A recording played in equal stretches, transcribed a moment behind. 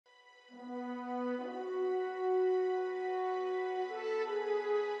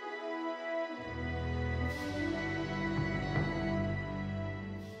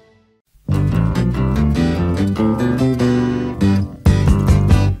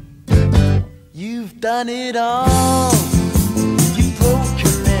done it all. You've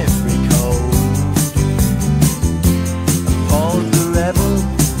broken every code, appalled the rebel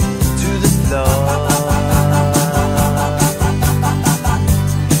to the floor.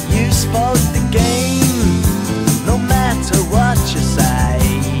 You spoiled the game, no matter what you say.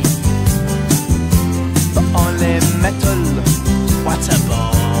 But only metal, what a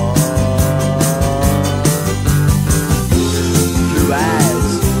bore. Blue eyes,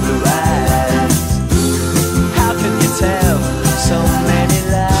 blue eyes, how can you tell so many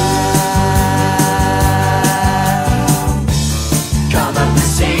lies? Come up to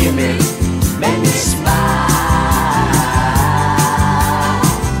see me, make me smile.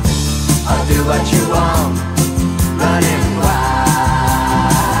 I'll do what you want, running wild.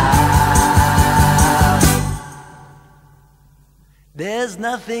 There's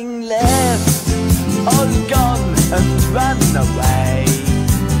nothing left, all gone and run away.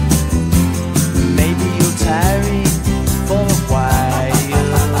 Maybe you'll tarry for a while.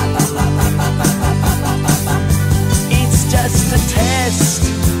 It's just a test,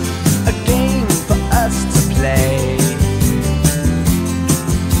 a game for us to play.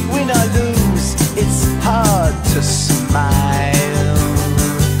 Win or lose, it's hard to smile.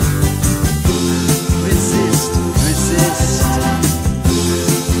 Resist, resist.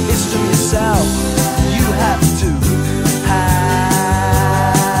 It's from yourself you have to hide.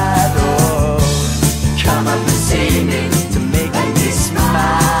 Oh, come up and see me to make me smile.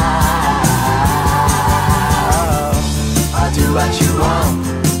 I'll do what you want,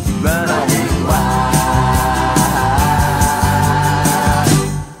 running wild.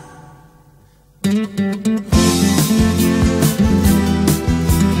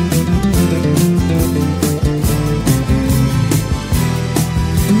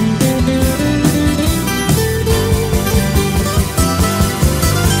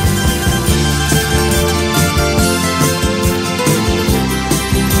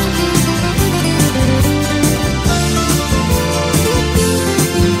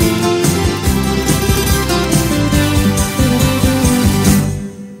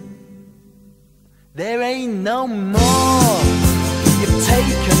 There ain't no more, you've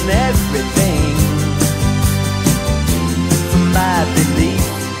taken everything from my belief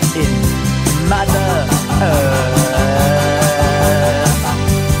in Mother Earth.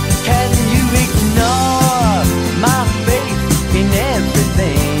 Can you ignore my faith in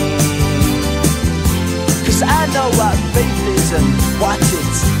everything? 'Cause I know what faith is and what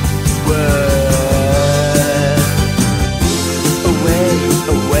it's worth. Away,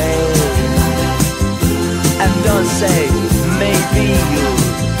 away, and don't say maybe you'll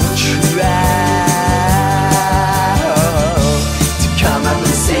try to come up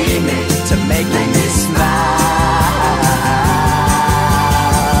and see me, to make me smile.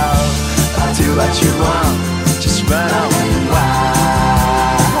 I'll do what you want.